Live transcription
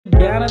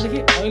बिहानदेखि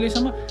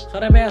अहिलेसम्म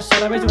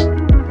सरापे छु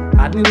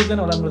हात नि रुच्दैन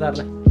होला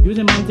मुर्दारलाई यो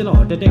चाहिँ मान्छेलाई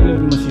हार्ट एट्याक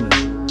ल्याउने मसिन हो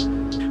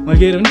मैले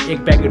के भने एक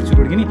प्याकेट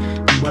चुरोट किनी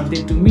बर्थडे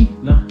टु मी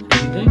ल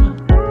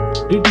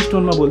रेड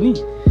स्टोनमा बोल्ने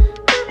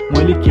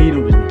मैले केही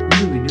नबुझ्ने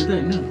यो भिडियो त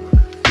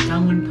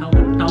होइन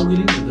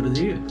टाउगिने नि हुँदो रहेछ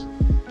कि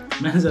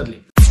म्यानेजरले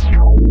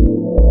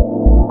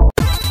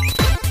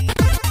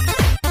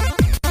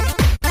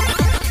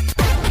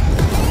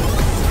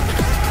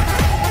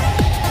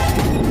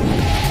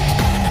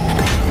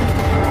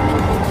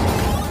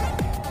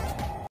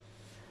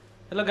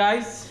हेलो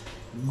गाइस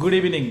गुड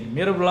इभिनिङ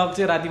मेरो ब्लग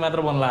चाहिँ राति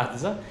मात्र बन्नु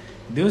लाग्छ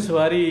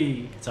दिउँसभरि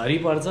झरी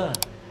पर्छ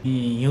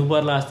हिउँ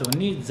पर्ला जस्तो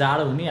हुने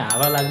जाडो हुने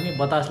हावा लाग्ने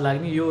बतास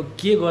लाग्ने यो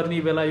के गर्ने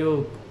बेला यो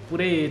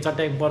पुरै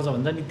चट्याक पर्छ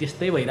भन्छ नि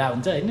त्यस्तै भइरहेको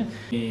हुन्छ होइन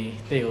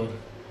त्यही हो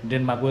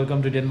डेनमार्क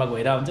वेलकम टु डेनमार्क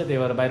भइरहेको हुन्छ त्यही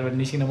भएर बाहिरबाट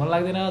निस्किन मन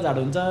लाग्दैन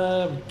जाडो हुन्छ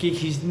के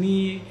खिच्ने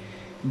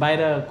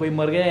बाहिर कोही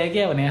मर्गयो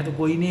क्या भने यहाँ त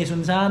कोही नै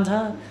सुनसान छ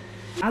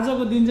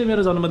आजको दिन चाहिँ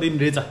मेरो जन्मदिन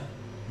रहेछ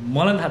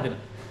मलाई पनि थाहा थिएन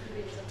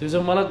त्यो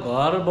चाहिँ मलाई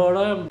घरबाट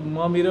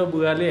मम्मी र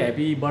बुवाले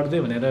ह्याप्पी बर्थडे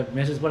भनेर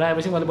मेसेज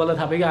पठाएपछि मैले बल्ल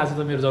थाहा पाएँ कि आज त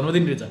मेरो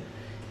जन्मदिन रहेछ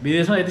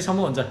विदेशमा यतिसम्म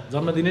हुन्छ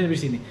जन्मदिनै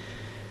बिर्सिने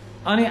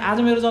अनि आज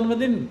मेरो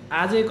जन्मदिन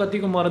आजै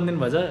कतिको मरणदिन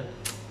भएछ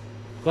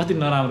कति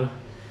नराम्रो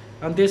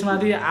अनि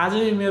त्यसमाथि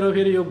आजै मेरो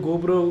फेरि यो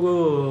गोप्रोको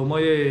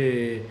मैले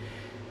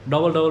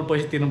डबल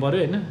पैसा तिर्नु पऱ्यो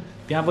होइन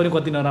त्यहाँ पनि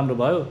कति नराम्रो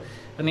भयो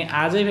अनि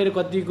आजै फेरि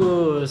कतिको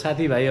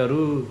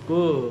साथीभाइहरूको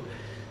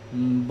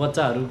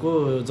बच्चाहरूको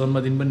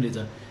जन्मदिन पनि रहेछ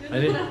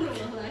होइन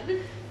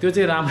त्यो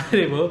चाहिँ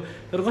राम्रै भयो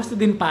तर कस्तो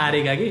दिन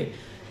पारेका कि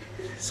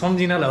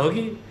सम्झिनलाई हो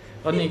कि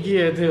अनि के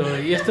त्यो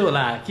यस्तो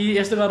होला कि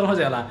यस्तो गर्नु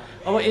खोज्यो होला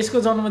अब यसको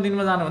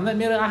जन्मदिनमा जानुभन्दा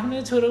मेरो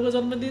आफ्नै छोरोको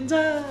जन्मदिन छ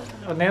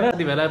भनेर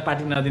यति बेला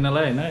पार्टी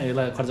नदिनलाई होइन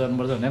यसलाई खर्च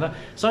गर्नुपर्छ भनेर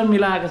सबै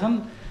मिलाएका छन्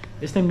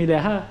यस्तै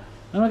मिलाएका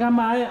अनि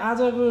काममा आएँ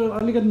आजको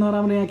अलिकति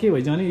नराम्रो यहाँ के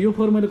भइन्छ भने यो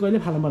फोहोर मैले कहिले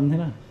फाल्नु पर्ने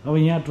थिएन अब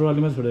यहाँ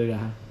ट्रोलीमा छोडेर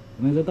गएको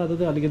अनि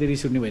जताततै अलिकति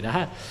रिस उठ्ने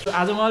भइरहेको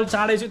आज म अलिक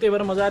चाँडै छु त्यही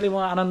भएर मजाले म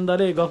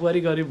आनन्दले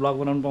गफवारी गरी भ्लग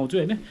बनाउनु पाउँछु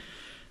होइन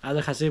आज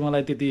खासै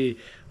मलाई त्यति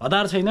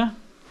हतार छैन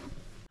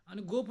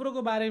अनि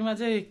गोप्रोको बारेमा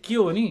चाहिँ के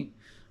हो नि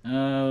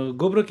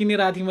गोप्रो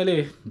किनेर आएको थिएँ मैले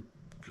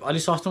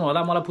अलिक सस्तोमा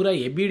होला मलाई पुरा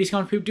हेभी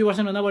डिस्काउन्ट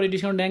 50% भन्दा बढी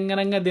डिस्काउन्ट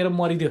ड्याङ्गा दिएर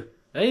मरिदियो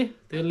है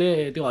त्यसले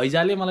त्यो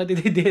हैजाले मलाई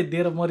त्यति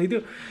दिएर मरिदियो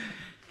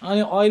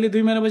अनि अहिले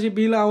 2 महिनापछि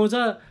बिल आउँछ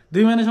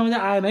 2 महिनासम्म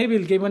चाहिँ आएन है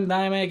बिल केही पनि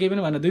दायाँ केही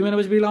पनि भएन 2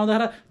 महिनापछि बिल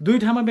आउँदाखेरि 2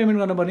 ठाउँमा पेमेन्ट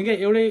गर्नुपर्ने क्या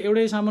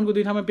एउटै सामानको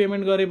 2 ठाउँमा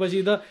पेमेन्ट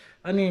गरेपछि त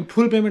अनि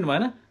फुल पेमेन्ट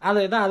भएन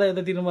आधा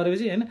यता तिर्नु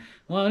परेपछि होइन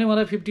उहाँ पनि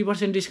मलाई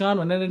 50% डिस्काउन्ट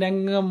भनेर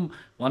ड्याङ्गम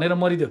भनेर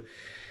मरिदियो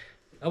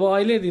अब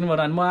अहिले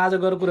दिनुपर्छ म आज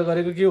गएर कुरा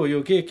गरेको के हो यो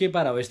के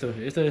पारा हो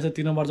यस्तो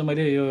तिर्नुपर्छ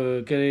मैले यो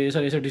के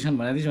अरे यसो डिस्काउन्ट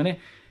भनेको थिएँ भने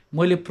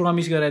मैले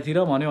प्रमिस गरेको थिएँ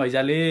र भन्यो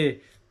हैजाले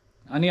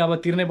अनि अब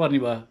तिर्नै पर्ने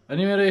भयो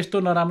अनि मेरो यस्तो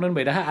नराम्रो पनि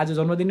भइरहेको आज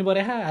जन्मदिन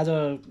परेको आज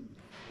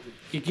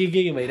के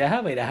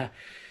भइरहेको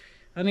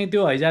अनि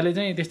त्यो हैजाले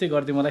चाहिँ त्यस्तै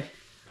गर्थ्यो मलाई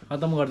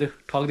खत्तम गरिदियो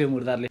ठग्दियो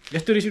मुर्दारले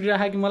यस्तो रिस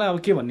उठिरहेको कि मलाई अब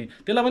के भन्ने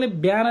त्यसलाई मैले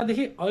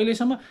बिहानदेखि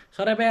अहिलेसम्म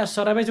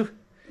सरापे छु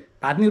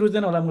हात नि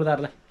रुच्दैन होला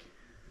मुर्दारलाई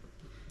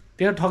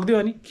त्यो ठग्दियो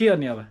अनि के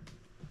गर्ने अब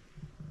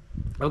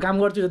काम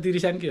गर्छु जति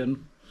रिसान के गर्नु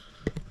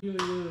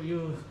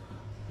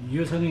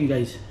यो छ नि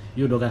गाइस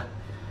यो ढोका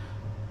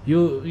यो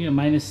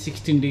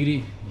 -16 डिग्री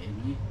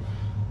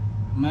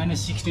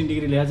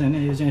ल्याएको छ होइन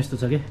यो चाहिँ यस्तो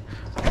छ कि यो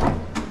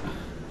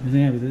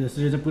चाहिँ यहाँभित्र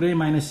यस्तो यो चाहिँ पुरै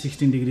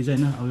 -16 डिग्री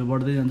चाहिँ होइन अब यो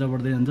बढ्दै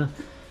जान्छ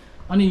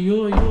अनि यो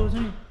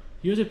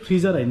चाहिँ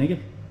फ्रिजर होइन कि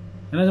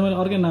यसलाई चाहिँ मैले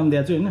अर्कै नाम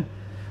दिएको छु होइन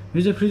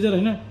यो चाहिँ फ्रिजर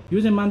होइन यो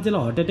चाहिँ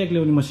मान्छेलाई हार्ट एट्याक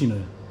ल्याउने मसिन हो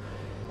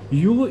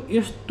यो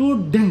यस्तो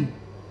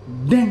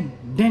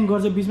ड्याङ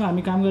गर्छ बिचमा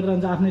हामी काम गरेर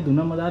जान्छ आफ्नै धुन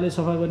मजाले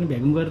सफा गर्ने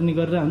भ्याकुम गर्ने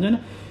गरेर हुन्छ होइन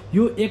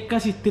यो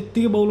 81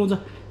 त्यत्तिकै बौलाउँछ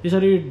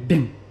यसरी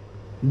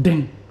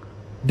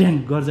ड्याङ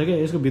गर्छ क्या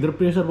यसको भित्र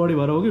प्रेसर बढी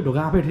भएर हो कि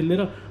ढोका आफै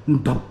ठेलेर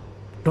ढप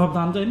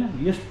जान्छ होइन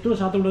यस्तो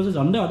सातवटा चाहिँ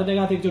झन्डै हार्ट एट्याक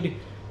आएको एकचोटि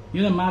यो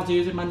चाहिँ मार्छ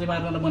यो चाहिँ मान्छे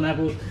मार्न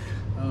बनाएको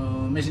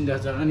मेसिन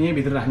जस्तो अनि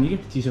यहीँभित्र राख्ने कि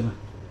चिसोमा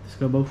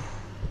त्यसको बाउ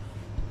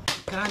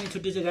कहानी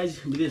छुट्टी चाहिँ गाइस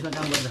विदेशमा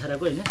काम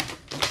गर्दाखेरिको होइन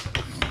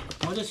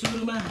म चाहिँ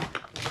सुरुमा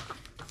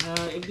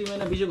 1-2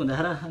 महिना बिजोग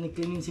हुँदाखेरि अनि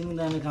क्लिनिङ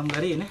जाने काम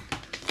गरेँ होइन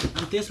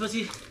अनि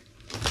त्यसपछि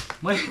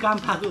मैले काम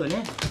पाएको भने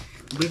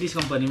ब्रिटिस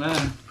कम्पनीमा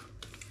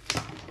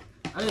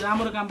अलि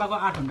राम्रो काम पाएको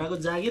 8 घन्टाको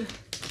जागिर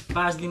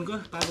 5 दिनको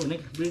पाएको हुने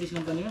ब्रिटिस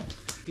कम्पनीमा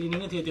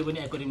क्लिनिङै थियो त्यो पनि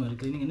एक्वेरियमहरू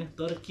क्लिनिङ होइन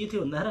तर के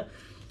थियो भन्दाखेरि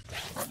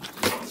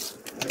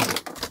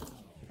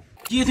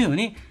के थियो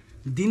भने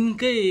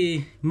दिनकै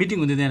मिटिङ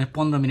हुन्थ्यो त्यहाँ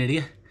 15 मिनट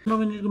क्या 15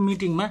 मिनटको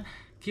मिटिङमा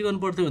के गर्नु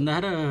पर्थ्यो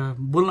भन्दाखेरि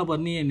बोल्न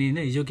पर्ने अनि होइन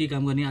हिजो के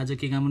काम गर्ने आज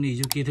के काम गर्ने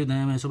हिजो के थियो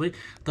दायाँमा सबै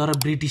तर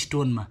ब्रिटिस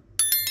टोनमा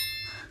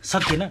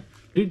सकिएन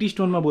ब्रिटिस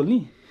टोनमा बोल्ने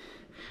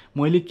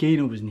मैले केही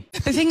नबुझ्ने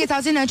The thing is, I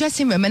was in her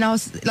dressing room and I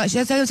was like,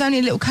 there was only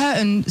a little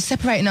curtain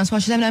separating us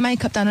while she was having her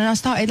makeup done, and I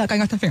started like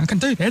going, I don't think I can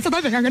do this, I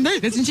don't think I can do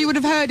this, and she would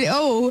have heard it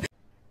all.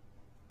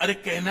 अरे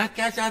कहना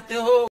क्या चाहते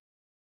हो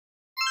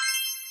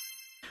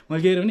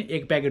मैले के भने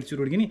एक packet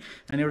चुरोट किनी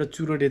अनि एउटा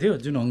चुरोटे थियो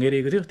जुन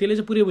हङ्गेरिएको थियो त्यसले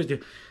चाहिँ पुरै बुझ्थ्यो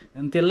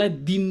अनि त्यसलाई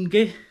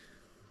दिनकै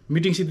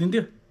मिटिङ सिट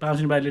दिन्थ्यो 5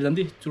 मिनट बाहिर लिएर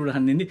जान्थ्यो चुरोट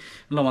खान दिन्थ्यो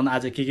ल भन्दा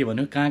आज के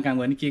भन्यो कहाँ काम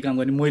गर्ने के काम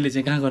गर्ने मैले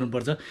चाहिँ कहाँ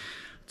गर्नुपर्छ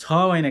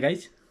 6 महिना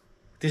गाइस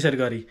त्यसरी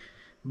गरी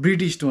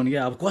ब्रिटिश टोन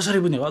क्या अब कसरी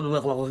पनि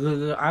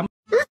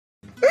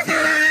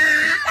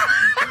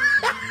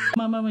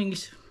आमा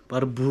इङ्ग्लिस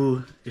पर भू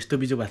यस्तो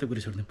बिजो भएको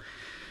कुरा छोड्दिउँ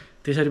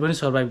त्यसरी पनि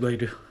सर्भाइभ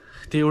गरियो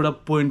त्यो एउटा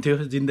पोइन्ट थियो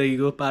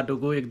जिन्दगीको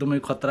पाटोको एकदमै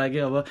खतरा के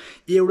अब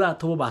एउटा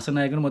थोपो भाषा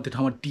नआइकन म त्यो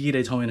ठाउँमा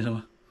टिकिरहेको 6 महिनासम्म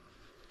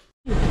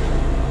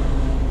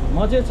म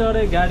चाहिँ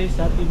चढेँ गाडी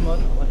साथी म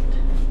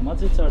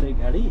चाहिँ चढेँ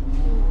गाडी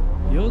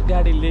यो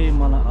गाडीले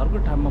मलाई अर्को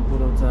ठाउँमा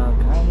पुर्याउँछ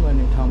काम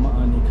गर्ने ठाउँमा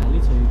अनि खाली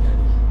छ यो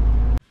गाडी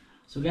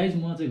सो गाइज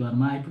म चाहिँ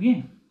घरमा आइपुगेँ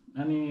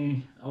अनि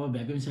अब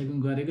भ्याक्युम स्याक्युम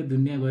गरेको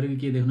दुनियाँ गरेको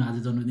के देख्नु आज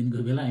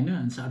जन्मदिनको बेला होइन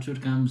अनि साटसुट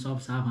काम सब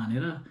साफ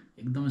हानेर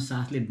एकदमै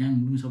सासले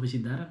ड्याङडुङ सबै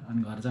सिद्धाएर अनि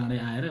घर चाँडै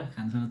आएर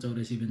खानासाना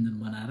 84 व्यञ्जन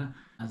बनाएर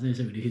आज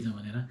यसो भिडियो खिचौँ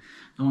भनेर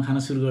म खाना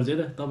सुरु गर्छु है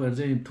त तपाईँहरू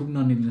चाहिँ थुक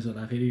ननिदिनुहोस्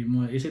होला फेरि म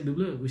यसै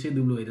दुब्लो उसै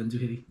दुब्लो भइरहन्छु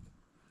फेरि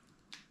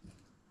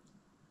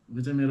यो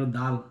चाहिँ मेरो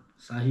दाल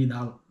शाही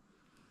दाल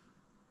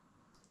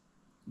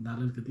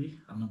अलिकति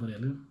हाल्नु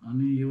परिहाल्यो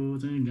अनि यो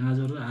चाहिँ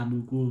गाजर र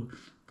आलुको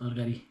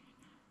तरकारी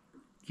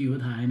के हो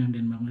थाहा छैन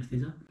डेनमार्कमा यस्तै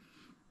छ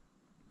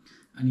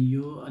अनि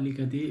यो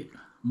अलिकति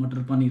मटर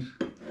पनिर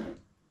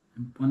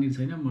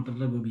छैन मटर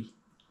र गोबी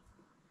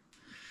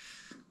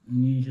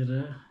अनि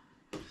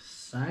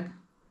साग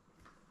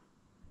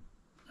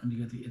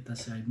अलिकति यता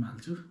साइडमा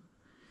हाल्छु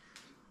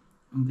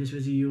अनि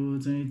त्यसपछि यो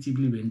चाहिँ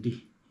चिप्ली भेन्डी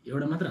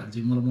एउटा मात्र हाल्छु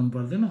मलाई मन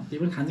पर्दैन त्यही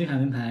पनि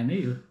खाँदैन थाहा छैन है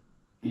यो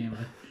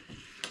यहाँबाट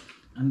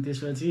अनि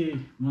त्यसपछि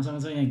मसँग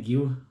चाहिँ यहाँ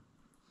घिउ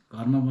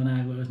घरमा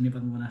बनाएको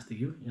नेपालमा बनाएको जस्तो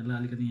घिउ यसलाई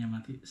अलिकति यहाँ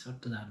माथि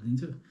सट्ट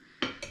झारिदिन्छु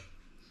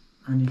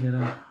अनि फेर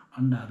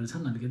अन्डाहरू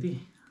छन् अलिकति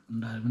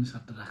अन्डाहरू पनि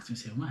सट्ट राख्छु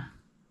छेउमा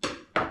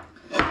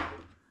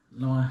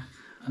ल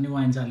अनि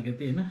वाइन चाहिँ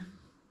अलिकति होइन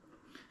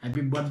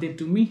ह्याप्पी बर्थडे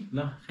टु मी ल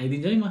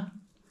खाइदिन्छु है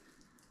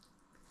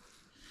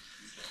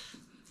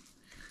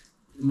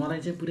मलाई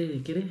चाहिँ पुरै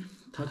के अरे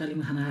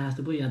थकालीमा खाना खाए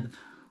जस्तो पो याद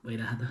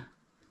भइरहेको त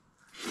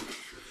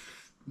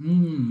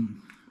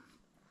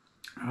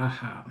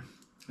आहा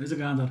यो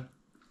चाहिँ गाजर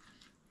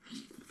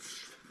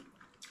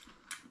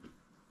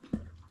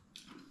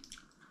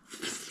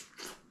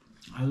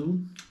आलु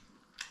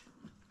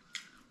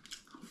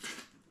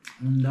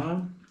दाल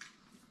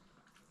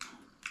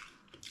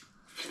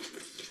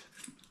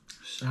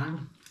साग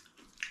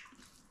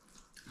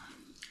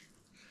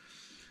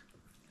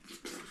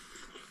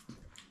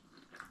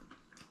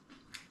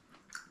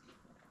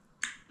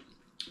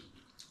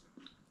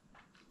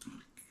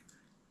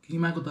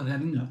किमाको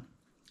तरकारी नि छ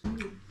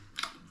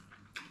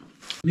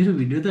मेरो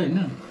भिडियो त होइन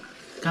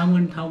काम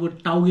गर्ने ठाउँको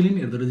टाउकेले नि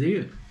हेर्दो रहेछ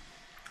कि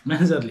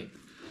म्यानेजरले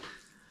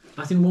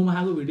अस्ति मोमो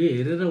खाएको भिडियो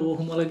हेरेर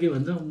ओहो मलाई के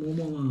भन्छ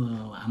मोमो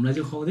हामीलाई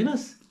चाहिँ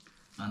खुवाउँदैनस्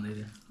भन्दै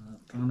थियो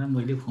तँलाई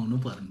मैले खुवाउनु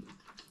पर्ने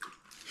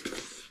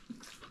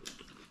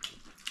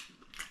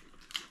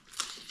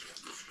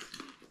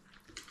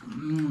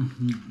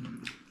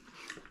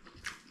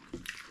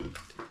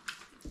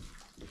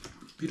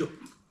पिरो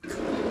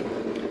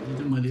यो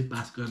चाहिँ मैले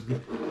पास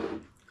गरिदिएँ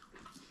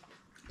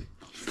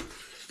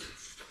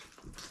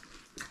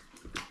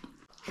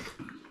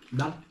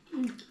दाल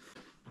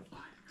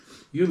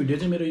यो भिडियो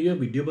चाहिँ मेरो यो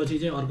भिडियो पछि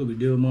चाहिँ अर्को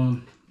भिडियो म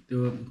त्यो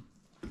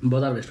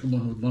बजार भेस्टको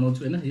बनाउँछु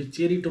होइन यो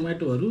चेरी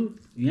टोमेटोहरू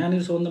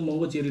यहाँनिर सबभन्दा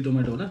महँगो चेरी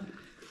टोमेटो होला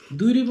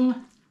 2 रुपियाँमा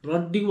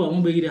रड्डीको भाउमा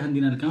बेगिरहेको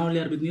दिनाहरू कहाँबाट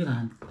ल्याएर बेच्ने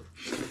थाहा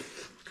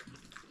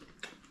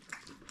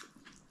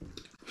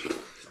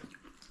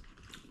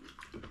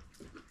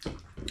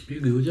यो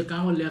घिउ चाहिँ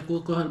कहाँबाट ल्याएको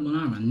कहर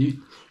बना भन्ने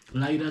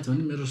लागिरहेको छ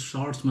भने मेरो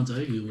सर्ट्समा छ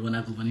है घिउ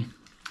बनाएको पनि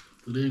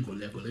पुरै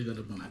घोल्या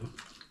गरेर बनाएको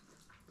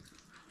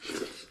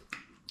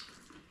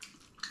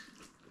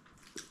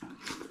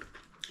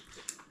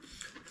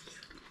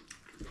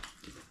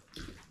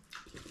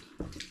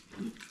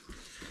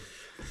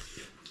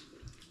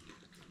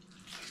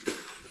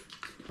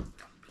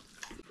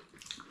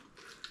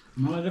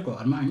मलाई चाहिँ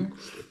घरमा होइन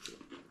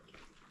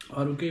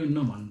अरू केही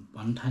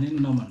भन्ठाने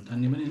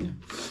पनि होइन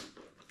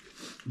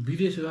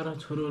विदेश गएर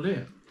छोरोले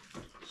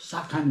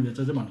साग खाने भेट्छ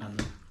चाहिँ भन्ठान्छ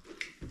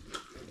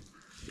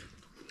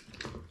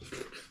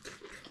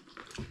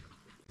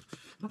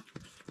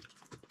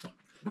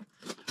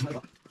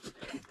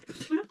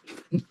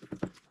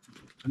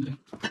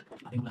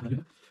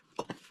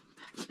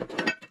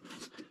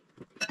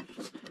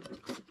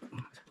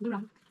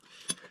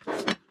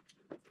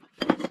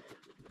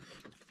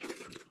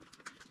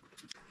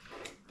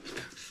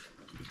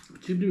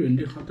चिप्ली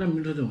भेन्डी खतरा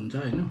मिठो चाहिँ हुन्छ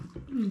होइन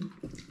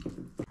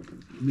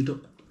मिठो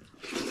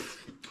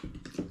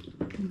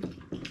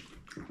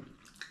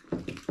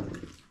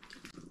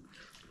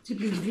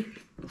चिप्ली भेन्डी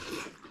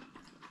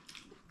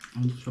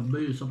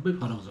सबै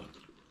फरक छ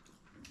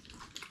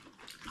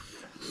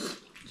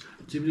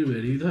चिप्ली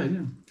भेन्डी त होइन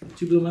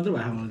चिप्लो मात्र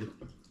भयो मलाई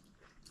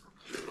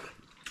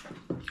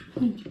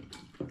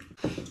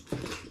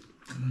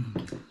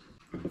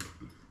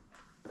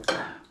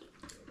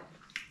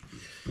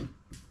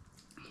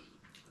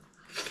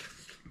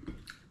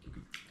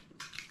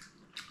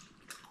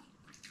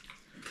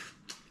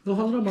त्यो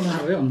खतरा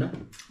बनाएको है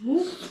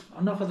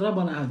अन्डा खतरा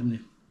बनाएको तिमीले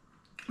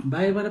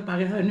बाहिरबाट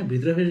पाकेको छ होइन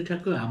भित्र फेरि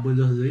ठ्याक्क हाफ बोइल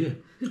जस्तो कि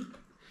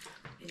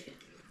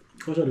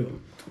कसरी हो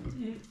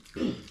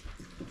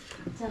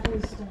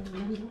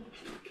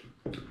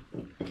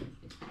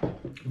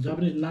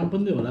जापानिज नाम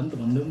पनि थियो होला नि त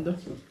भन्दै नि त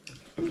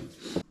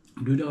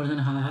दुईटा वर्ष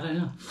खाँदा खाएर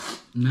होइन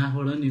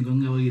नाकबाट नि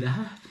गङ्गा बगिरह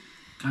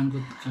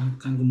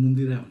कानको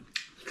मुन्दिर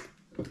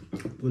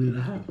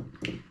पोलिरह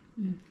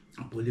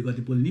भोलि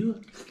कति पोल्ने हो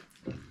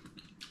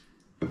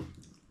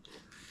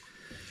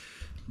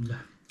ल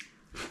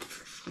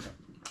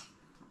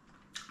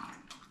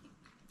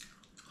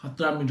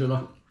खतरा मिठो ल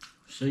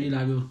सही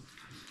लाग्यो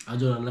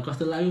हजुरहरूलाई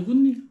कस्तो लाग्यो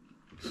कुन्नी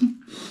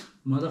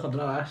म त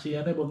खतरा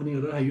सिया नै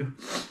बोक्नेहरू खायो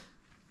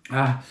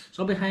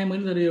सबै खाएँ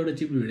मैले तर एउटा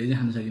चिप्लो भिडियो चाहिँ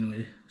खान सकिनँ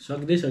मैले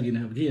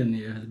सकिनँ अब के गर्ने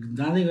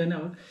जाँदै गएन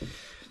अब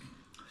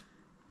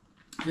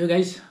यो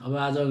गाइस अब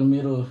आज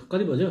मेरो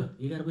कति बज्यो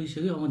 11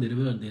 बजिसक्यो अब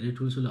धेरै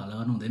ठुल्ठुलो हल्ला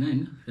गर्नु हुँदैन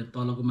होइन फेरि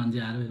तलको मान्छे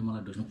आएर फेरि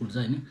मलाई ढुस्नु कुट्छ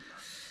होइन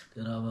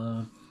तर अब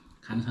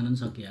खानासाना पनि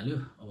सकिहाल्यो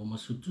अब म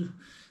सुत्छु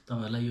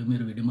तपाईँहरूलाई यो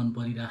मेरो भिडियो मन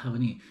परिराख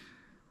भने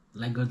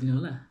लाइक गरिदिनु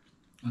होला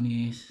अनि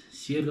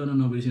सेयर गर्न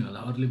नबिर्सिनु होला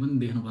अरूले पनि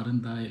देख्नु पर्यो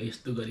नि त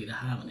यस्तो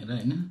गरिराख भनेर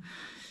होइन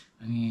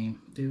अनि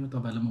त्यही हो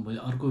तपाईँहरूलाई म भोलि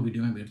अर्को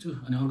भिडियोमा भेट्छु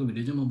अनि अर्को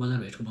भिडियो चाहिँ म बजार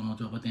भेटको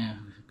बनाउँछु अब त्यहाँ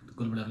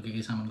कोलबडाको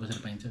के सामान कसरी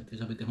पाइन्छ त्यो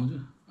सबै देखाउँछु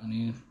अनि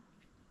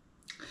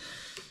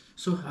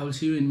so I will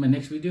see you in my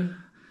next video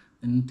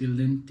and till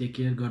then take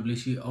care God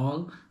bless you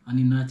all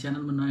अनि नयाँ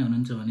च्यानलमा नयाँ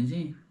हुनुहुन्छ भने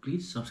चाहिँ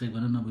प्लिज सब्सक्राइब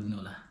गर्न नभुल्नु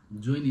होला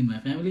join in my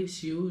family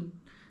C you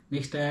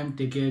next time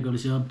take care God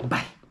bless you all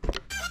by